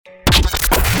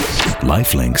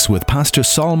Lifelinks with Pastor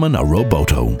Solomon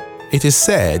Aroboto. It is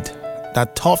said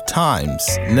that tough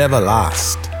times never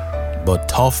last, but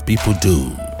tough people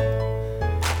do.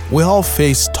 We all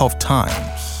face tough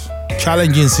times,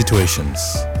 challenging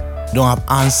situations. We don't have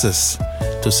answers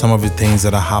to some of the things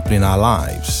that are happening in our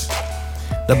lives.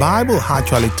 The Bible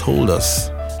actually told us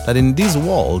that in this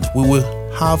world we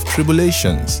will have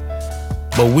tribulations,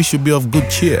 but we should be of good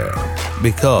cheer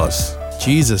because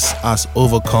Jesus has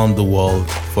overcome the world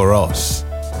for us.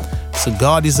 So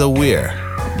God is aware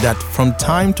that from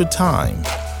time to time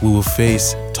we will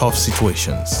face tough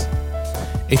situations.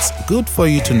 It's good for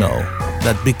you to know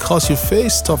that because you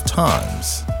face tough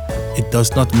times, it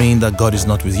does not mean that God is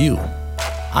not with you.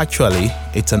 Actually,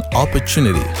 it's an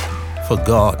opportunity for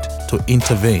God to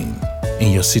intervene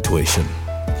in your situation.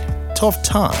 Tough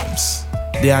times,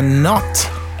 they are not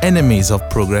enemies of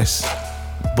progress,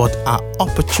 but are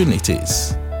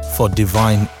opportunities for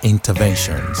divine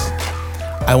interventions.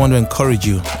 I want to encourage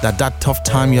you that tough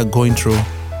time you're going through,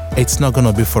 it's not going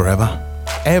to be forever.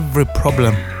 Every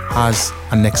problem has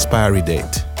an expiry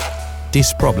date.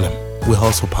 This problem will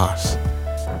also pass,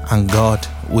 and God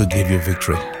will give you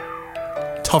victory.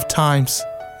 Tough times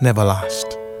never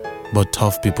last, but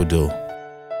tough people do.